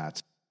sharing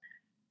that.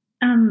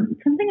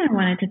 Something I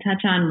wanted to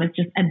touch on was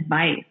just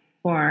advice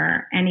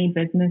for any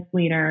business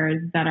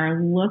leaders that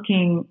are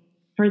looking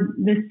for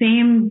the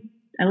same,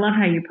 I love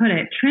how you put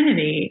it,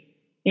 trinity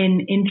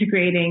in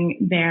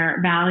integrating their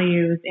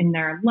values in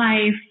their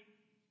life,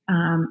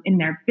 in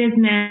their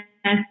business,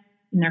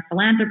 in their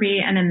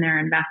philanthropy, and in their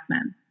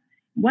investments.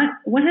 What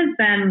has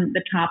been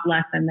the top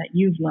lesson that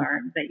you've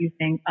learned that you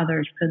think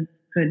others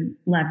could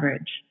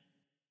leverage?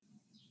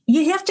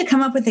 You have to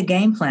come up with a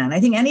game plan. I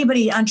think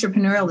anybody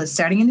entrepreneurial that's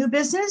starting a new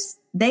business,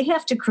 they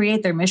have to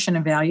create their mission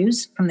and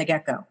values from the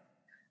get-go.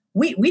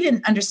 We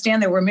didn't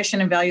understand there were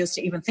mission and values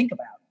to even think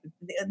about.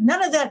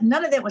 None of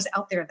that was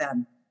out there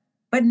then.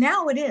 But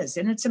now it is,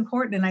 and it's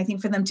important. And I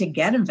think for them to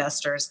get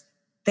investors,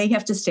 they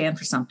have to stand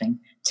for something.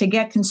 To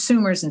get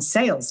consumers and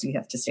sales, you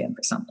have to stand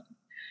for something.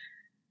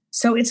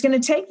 So it's going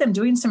to take them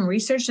doing some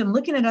research and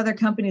looking at other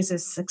companies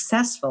as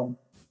successful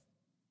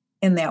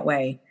in that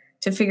way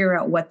to figure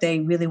out what they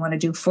really want to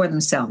do for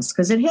themselves,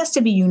 because it has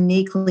to be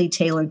uniquely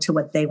tailored to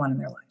what they want in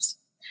their lives.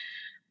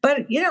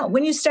 But,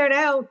 when you start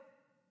out,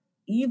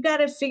 you've got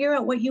to figure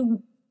out what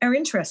you are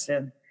interested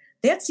in.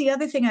 That's the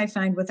other thing I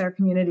find with our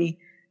community.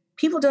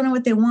 People don't know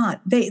what they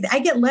want. I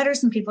get letters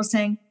from people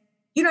saying,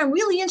 I'm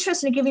really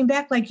interested in giving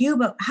back like you,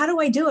 but how do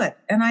I do it?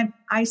 And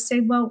I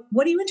say, well,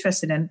 what are you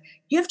interested in?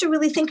 You have to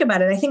really think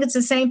about it. I think it's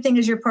the same thing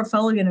as your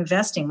portfolio in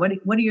investing. What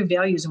are your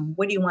values and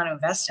what do you want to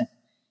invest in?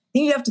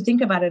 think you have to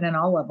think about it in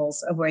all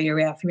levels of where you're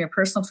at, from your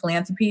personal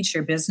philanthropy to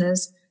your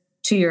business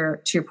to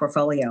your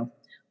portfolio.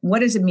 What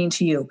does it mean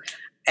to you?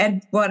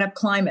 Ed brought up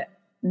climate.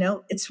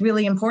 No, it's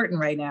really important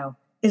right now.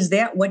 Is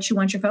that what you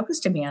want your focus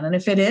to be on? And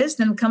if it is,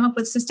 then come up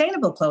with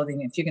sustainable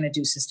clothing if you're going to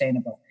do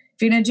sustainable.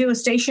 If you're going to do a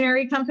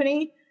stationery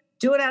company,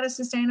 do it out of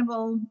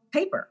sustainable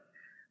paper.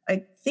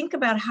 Think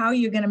about how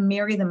you're going to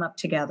marry them up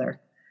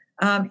together.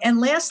 And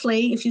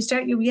lastly, if you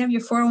have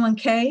your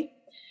 401k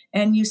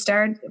and you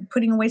start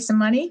putting away some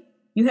money,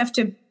 you have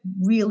to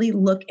really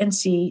look and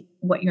see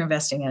what you're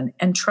investing in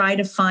and try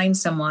to find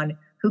someone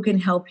who can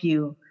help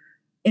you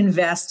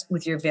invest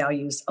with your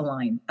values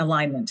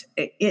alignment.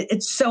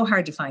 It's so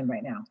hard to find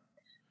right now.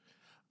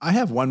 I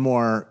have one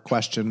more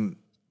question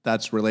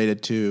that's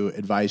related to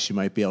advice you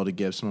might be able to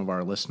give some of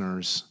our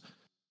listeners.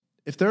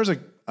 If there's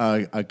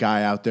a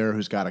guy out there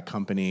who's got a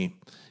company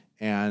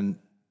and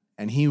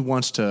he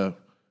wants to,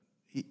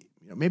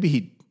 maybe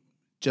he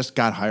just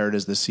got hired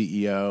as the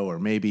CEO, or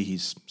maybe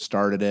he's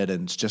started it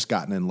and it's just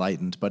gotten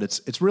enlightened, but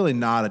it's really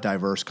not a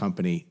diverse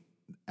company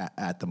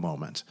at the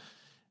moment.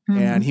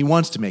 Mm-hmm. And he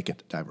wants to make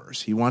it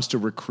diverse. He wants to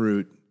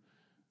recruit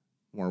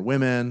more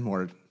women,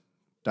 more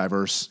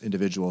diverse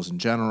individuals in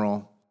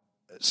general.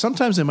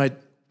 Sometimes it might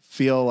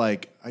feel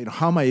like,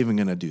 how am I even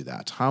going to do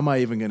that? How am I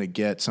even going to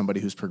get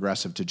somebody who's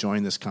progressive to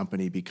join this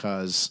company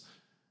because,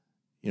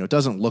 it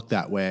doesn't look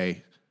that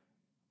way?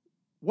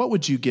 What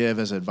would you give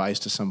as advice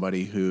to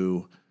somebody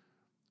who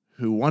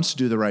wants to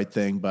do the right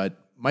thing, but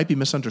might be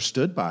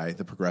misunderstood by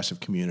the progressive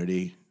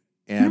community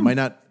and might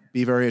not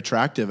be very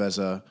attractive as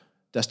a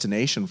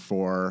destination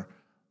for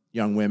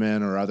young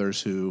women or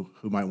others who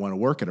might want to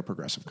work at a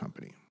progressive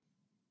company?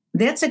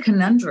 That's a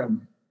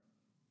conundrum.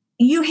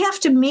 You have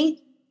to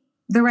meet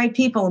the right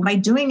people. By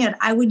doing it,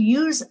 I would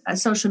use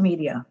social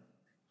media.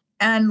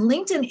 And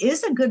LinkedIn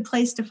is a good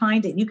place to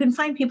find it. You can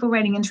find people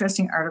writing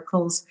interesting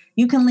articles.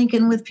 You can link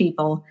in with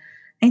people.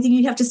 I think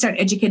you have to start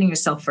educating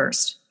yourself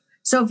first.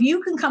 So if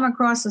you can come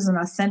across as an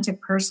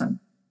authentic person,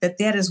 that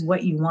is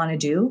what you want to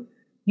do,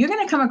 you're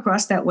going to come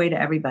across that way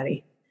to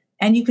everybody.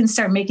 And you can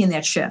start making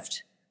that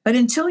shift. But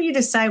until you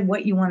decide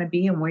what you want to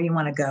be and where you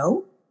want to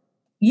go,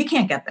 you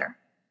can't get there.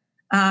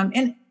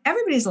 And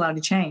everybody's allowed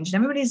to change.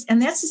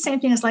 And that's the same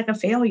thing as like a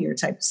failure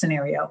type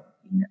scenario.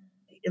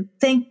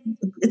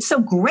 It's so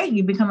great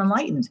you become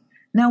enlightened.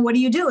 Now, what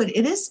do?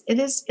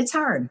 It's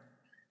hard.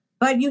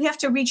 But you have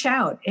to reach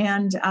out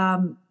and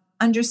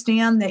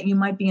understand that you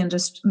might be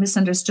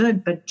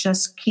misunderstood, but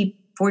just keep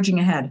forging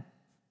ahead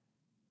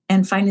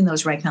and finding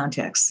those right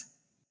contacts.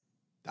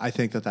 I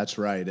think that's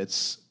right.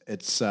 It's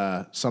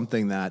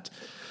something that,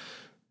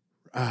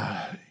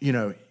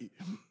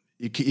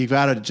 you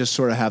got to just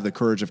sort of have the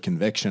courage of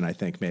conviction, I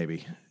think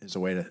maybe is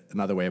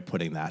another way of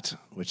putting that,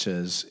 which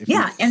is,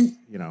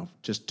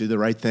 just do the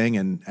right thing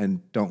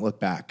and don't look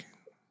back.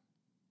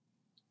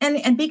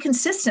 And be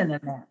consistent in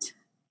that.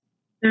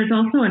 There's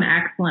also an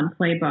excellent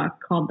playbook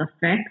called The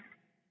Fix,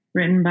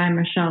 written by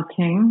Michelle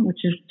King,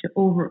 which is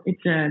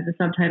the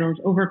subtitle is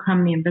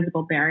Overcome the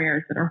Invisible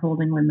Barriers That Are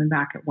Holding Women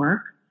Back at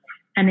Work.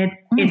 And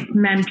it's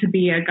meant to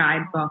be a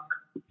guidebook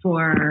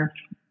for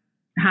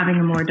having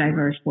a more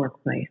diverse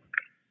workplace.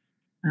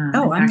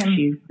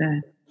 She's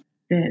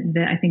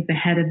I think the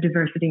head of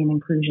diversity and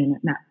inclusion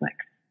at Netflix.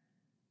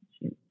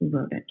 She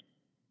wrote it.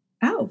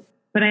 Oh.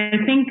 But I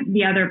think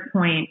the other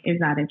point is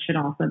that it should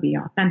also be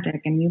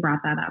authentic. And you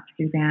brought that up,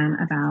 Suzanne,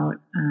 about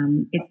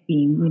it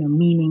being,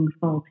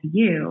 meaningful to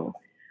you.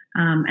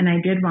 And I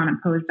did want to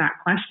pose that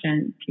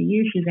question to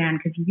you, Suzanne,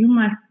 because you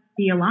must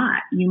see a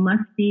lot. You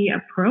must be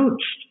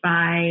approached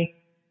by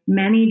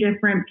many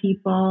different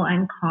people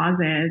and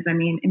causes. I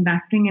mean,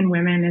 investing in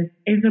women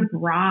is a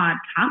broad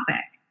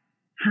topic.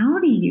 How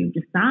do you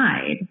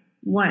decide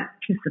what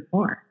to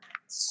support?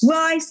 Well,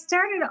 I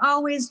started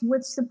always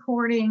with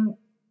supporting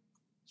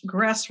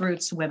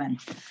grassroots women.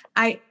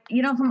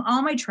 From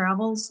all my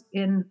travels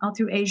all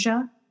through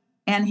Asia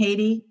and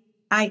Haiti,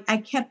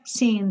 I kept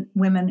seeing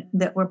women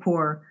that were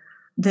poor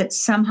that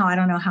somehow, I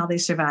don't know how they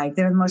survived.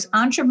 They're the most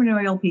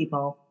entrepreneurial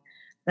people,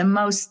 the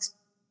most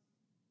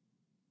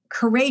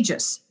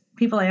courageous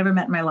people I ever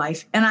met in my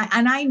life. And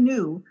I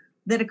knew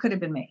that it could have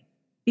been me,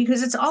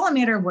 because it's all a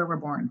matter of where we're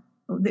born.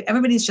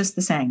 Everybody's just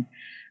the same.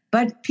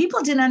 But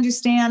people didn't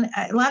understand.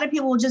 A lot of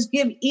people will just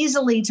give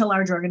easily to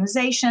large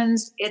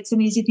organizations. It's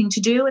an easy thing to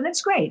do, and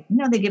it's great.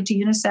 They give to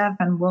UNICEF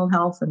and World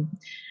Health.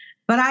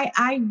 But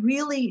I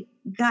really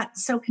got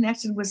so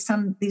connected with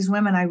some of these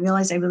women, I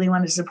realized I really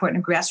wanted to support in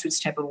a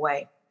grassroots type of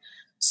way.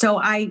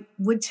 So I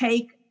would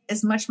take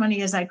as much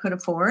money as I could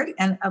afford.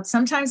 And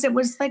sometimes it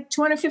was like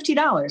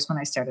 $250 when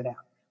I started out,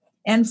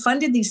 and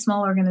funded these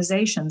small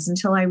organizations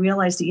until I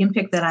realized the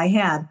impact that I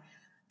had.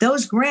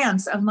 Those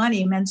grants of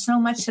money meant so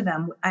much to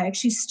them. I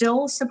actually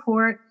still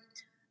support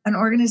an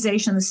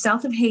organization in the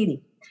south of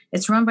Haiti.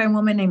 It's run by a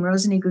woman named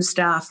Rosany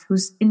Gustave,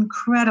 who's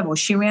incredible.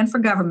 She ran for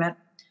government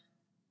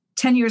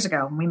 10 years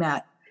ago when we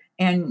met,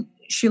 and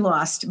she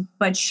lost.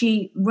 But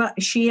she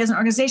has an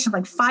organization of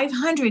like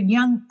 500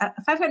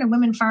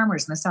 women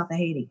farmers in the south of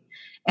Haiti.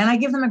 And I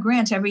give them a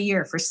grant every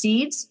year for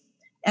seeds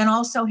And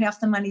also half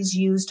the money's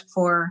used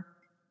for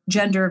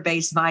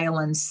gender-based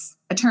violence,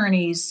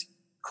 attorneys,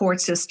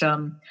 court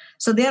system.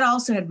 So that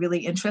also had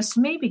really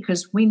interested me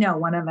because we know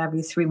one of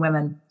every 3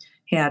 women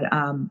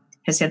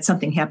has had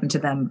something happen to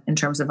them in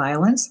terms of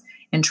violence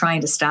and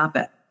trying to stop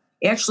it.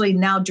 Actually,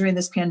 now during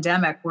this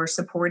pandemic, we're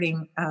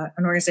supporting an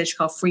organization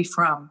called Free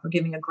From. We're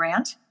giving a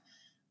grant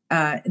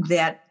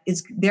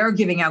they're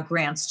giving out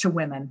grants to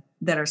women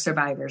that are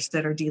survivors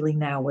that are dealing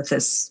now with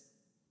this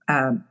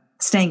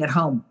staying at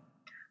home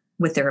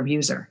with their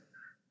abuser.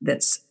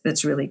 That's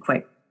really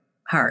quite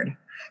hard.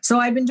 So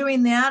I've been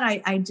doing that.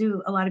 I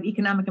do a lot of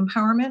economic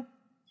empowerment.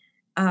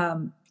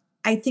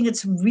 I think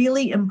it's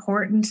really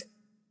important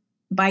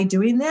by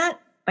doing that,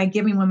 by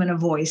giving women a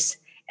voice.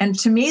 And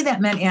to me, that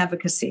meant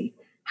advocacy.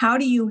 How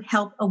do you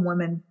help a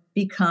woman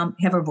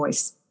have a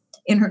voice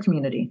in her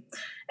community?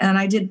 And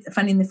I did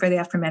funding for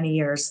that for many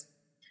years.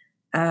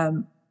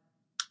 And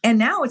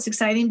now it's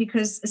exciting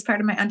because as part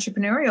of my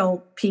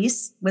entrepreneurial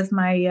piece with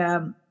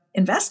my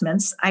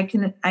investments, I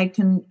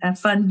can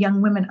fund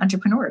young women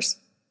entrepreneurs.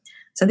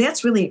 So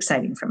that's really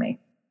exciting for me.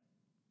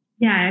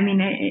 Yeah, I mean,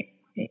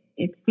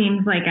 it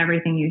seems like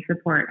everything you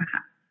support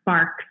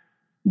sparks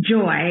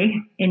joy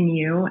in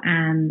you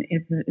and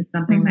is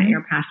something that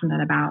you're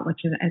passionate about,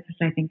 which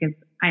I think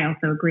I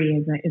also agree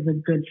is a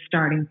good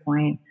starting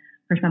point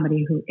for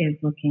somebody who is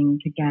looking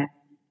to get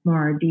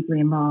more deeply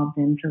involved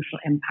in social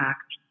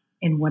impact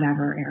in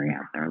whatever area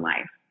of their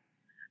life.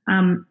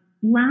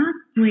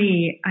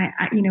 Lastly,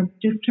 I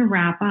just to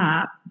wrap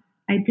up,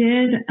 I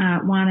did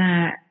want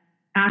to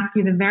ask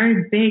you the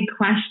very big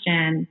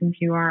question, since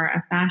you are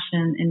a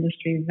fashion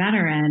industry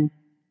veteran.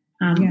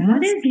 Yes.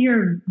 What is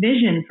your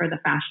vision for the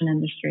fashion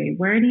industry?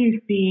 Where do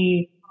you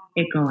see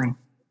it going?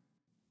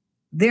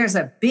 There's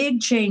a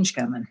big change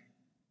coming.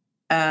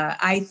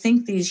 I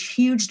think these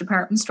huge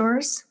department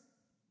stores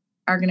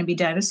are going to be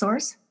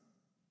dinosaurs.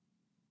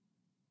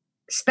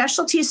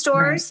 Specialty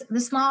stores, right. The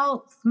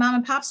small mom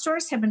and pop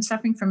stores have been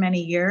suffering for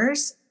many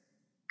years.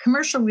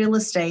 Commercial real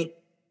estate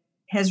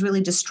has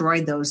really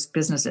destroyed those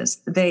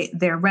businesses.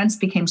 Their rents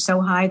became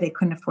so high, they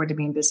couldn't afford to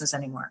be in business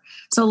anymore.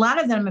 So a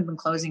lot of them have been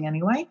closing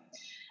anyway.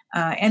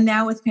 And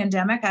now with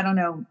pandemic, I don't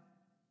know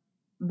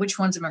which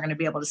ones of them are going to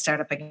be able to start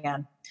up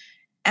again.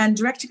 And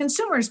direct to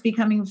consumer is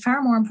becoming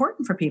far more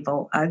important for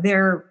people.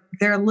 They're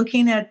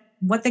looking at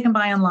what they can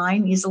buy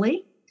online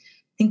easily.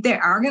 I think they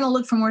are going to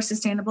look for more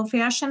sustainable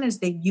fashion as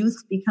the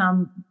youth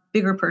become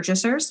bigger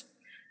purchasers.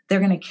 They're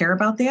going to care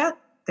about that.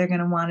 They're going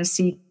to want to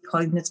see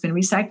clothing that's been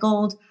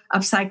recycled,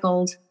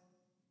 upcycled.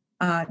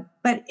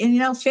 But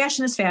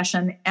fashion is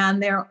fashion,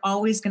 and they're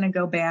always going to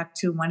go back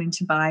to wanting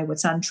to buy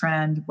what's on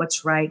trend,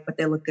 what's right, what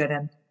they look good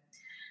in.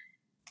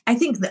 I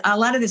think a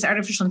lot of this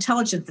artificial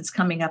intelligence that's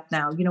coming up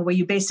now, where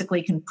you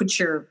basically can put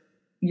your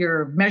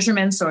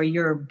measurements or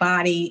your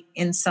body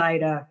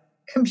inside a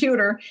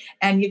computer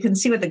and you can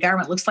see what the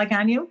garment looks like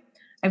on you.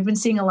 I've been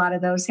seeing a lot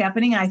of those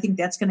happening, and I think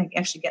that's going to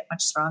actually get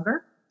much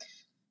stronger.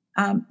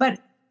 But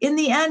in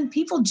the end,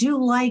 people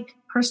do like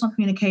personal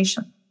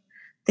communication.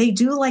 They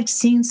do like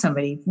seeing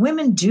somebody.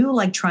 Women do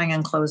like trying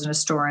on clothes in a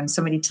store and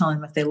somebody telling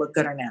them if they look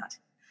good or not.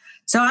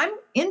 So I'm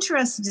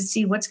interested to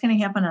see what's going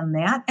to happen on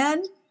that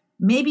end.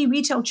 Maybe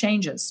retail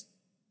changes.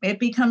 It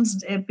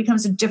becomes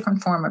a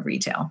different form of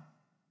retail.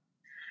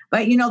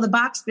 But, the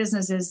box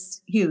business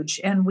is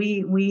huge. And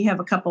we have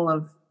a couple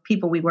of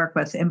people we work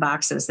with in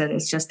boxes that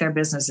it's just their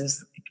business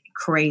is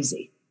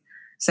crazy.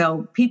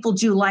 So people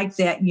do like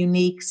that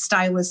unique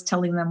stylist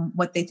telling them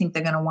what they think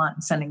they're going to want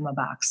and sending them a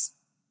box.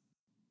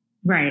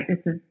 Right. This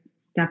is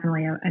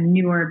definitely a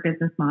newer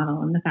business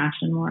model in the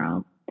fashion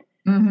world.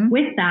 Mm-hmm.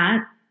 With that,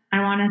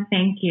 I want to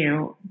thank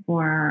you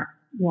for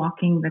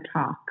walking the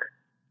talk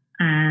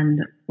and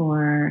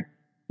for,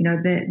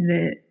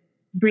 the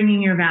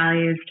bringing your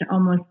values to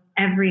almost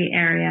every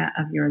area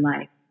of your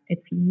life.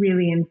 It's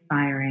really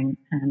inspiring,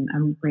 and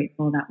I'm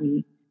grateful that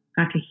we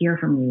got to hear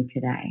from you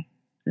today.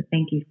 So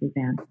thank you,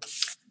 Suzanne.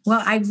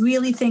 Well, I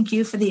really thank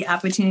you for the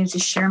opportunity to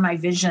share my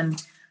vision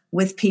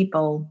with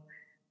people.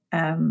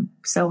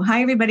 So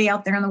hi, everybody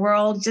out there in the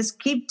world. Just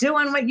keep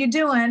doing what you're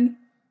doing.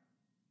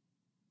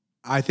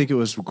 I think it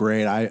was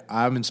great.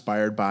 I'm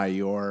inspired by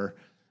your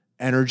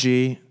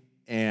energy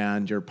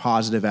and your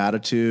positive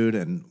attitude.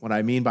 And what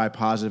I mean by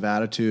positive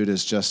attitude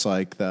is just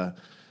like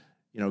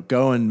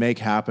go and make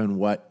happen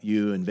what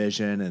you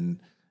envision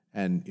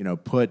and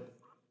put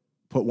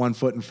one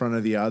foot in front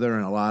of the other,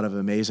 and a lot of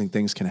amazing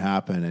things can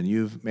happen. And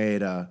you've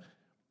made a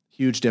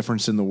huge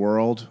difference in the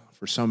world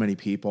for so many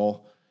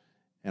people.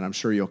 And I'm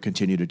sure you'll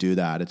continue to do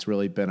that. It's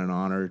really been an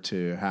honor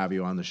to have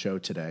you on the show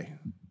today.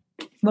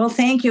 Well,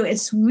 thank you.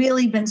 It's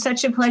really been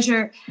such a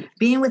pleasure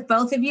being with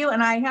both of you.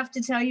 And I have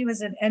to tell you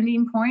as an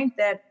ending point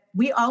that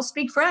we all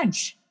speak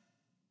French.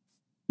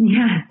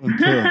 Yes.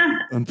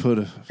 Un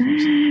peu.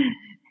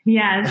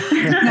 Yes.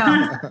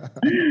 No.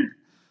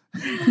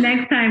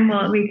 Next time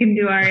we can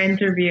do our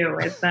interview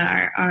with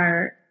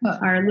our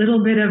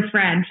little bit of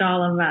French,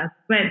 all of us.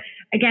 But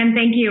again,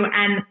 thank you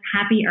and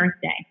happy Earth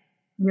Day.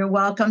 You're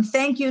welcome.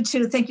 Thank you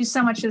too. Thank you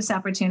so much for this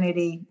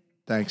opportunity.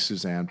 Thanks,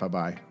 Suzanne.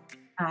 Bye-bye.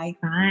 Bye.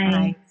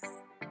 Bye.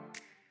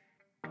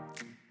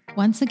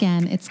 Once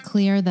again, it's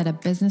clear that a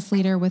business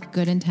leader with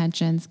good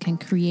intentions can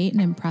create an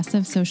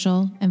impressive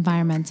social,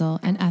 environmental,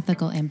 and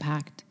ethical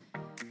impact.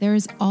 There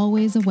is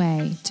always a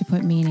way to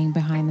put meaning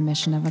behind the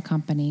mission of a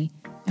company,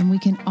 and we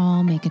can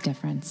all make a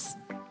difference.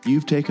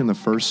 You've taken the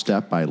first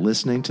step by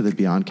listening to the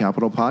Beyond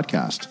Capital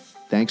podcast.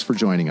 Thanks for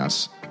joining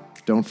us.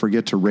 Don't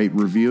forget to rate,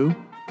 review,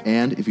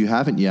 and if you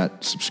haven't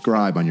yet,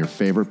 subscribe on your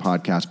favorite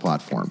podcast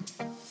platform.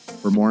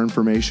 For more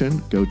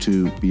information, go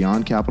to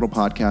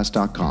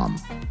beyondcapitalpodcast.com.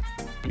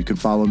 You can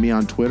follow me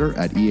on Twitter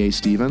at EA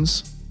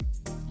Stevens.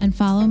 And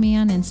follow me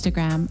on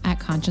Instagram at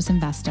Conscious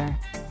Investor.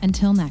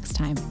 Until next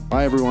time.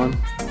 Bye, everyone.